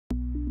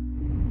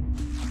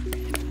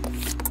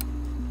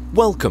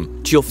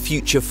Welcome to your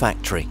future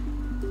factory.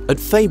 At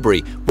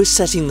Fabory, we're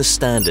setting the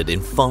standard in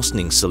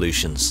fastening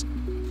solutions.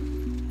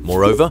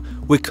 Moreover,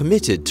 we're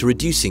committed to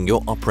reducing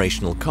your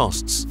operational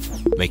costs,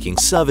 making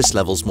service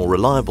levels more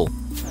reliable,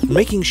 and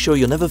making sure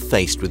you're never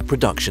faced with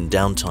production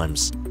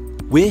downtimes.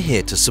 We're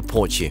here to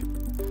support you,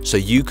 so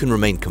you can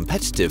remain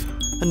competitive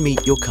and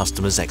meet your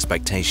customers'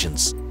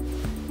 expectations.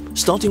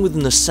 Starting with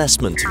an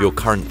assessment of your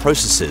current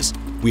processes,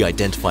 we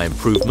identify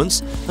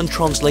improvements and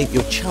translate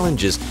your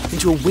challenges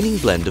into a winning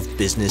blend of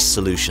business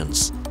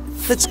solutions.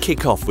 Let's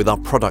kick off with our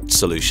product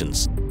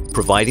solutions,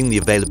 providing the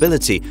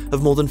availability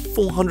of more than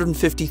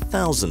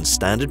 450,000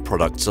 standard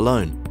products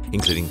alone,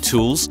 including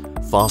tools,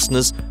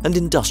 fasteners, and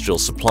industrial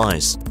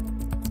supplies.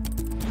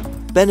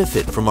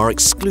 Benefit from our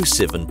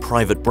exclusive and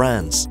private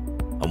brands.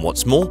 And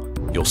what's more,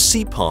 your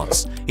C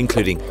parts,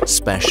 including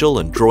special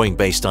and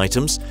drawing-based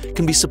items,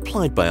 can be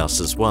supplied by us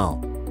as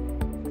well.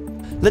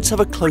 Let's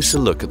have a closer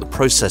look at the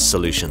process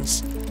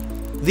solutions.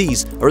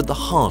 These are at the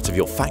heart of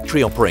your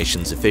factory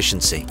operations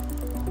efficiency.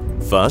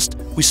 First,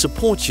 we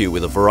support you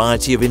with a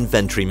variety of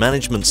inventory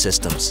management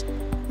systems,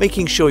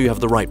 making sure you have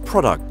the right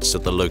products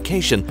at the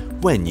location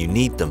when you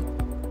need them.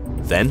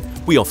 Then,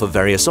 we offer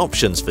various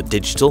options for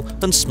digital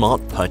and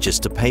smart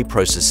purchase-to-pay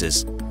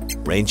processes,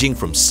 ranging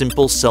from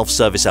simple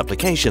self-service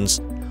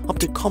applications up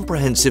to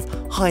comprehensive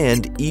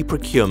high-end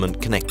e-procurement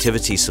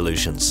connectivity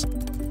solutions.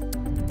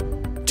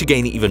 To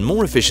gain even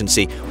more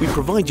efficiency, we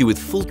provide you with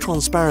full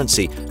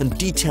transparency and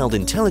detailed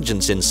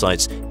intelligence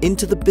insights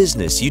into the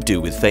business you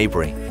do with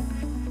Fabory.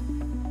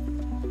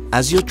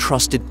 As your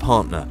trusted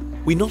partner,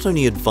 we not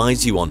only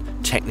advise you on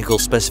technical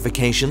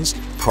specifications,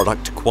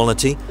 product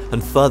quality,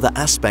 and further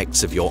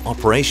aspects of your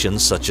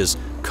operations such as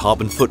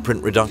carbon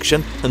footprint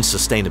reduction and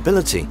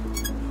sustainability,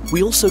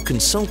 we also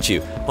consult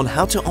you on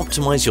how to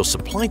optimize your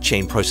supply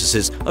chain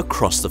processes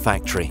across the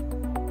factory.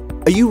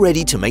 Are you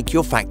ready to make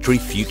your factory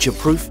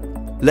future-proof?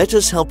 Let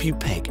us help you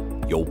pick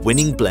your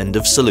winning blend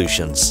of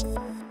solutions.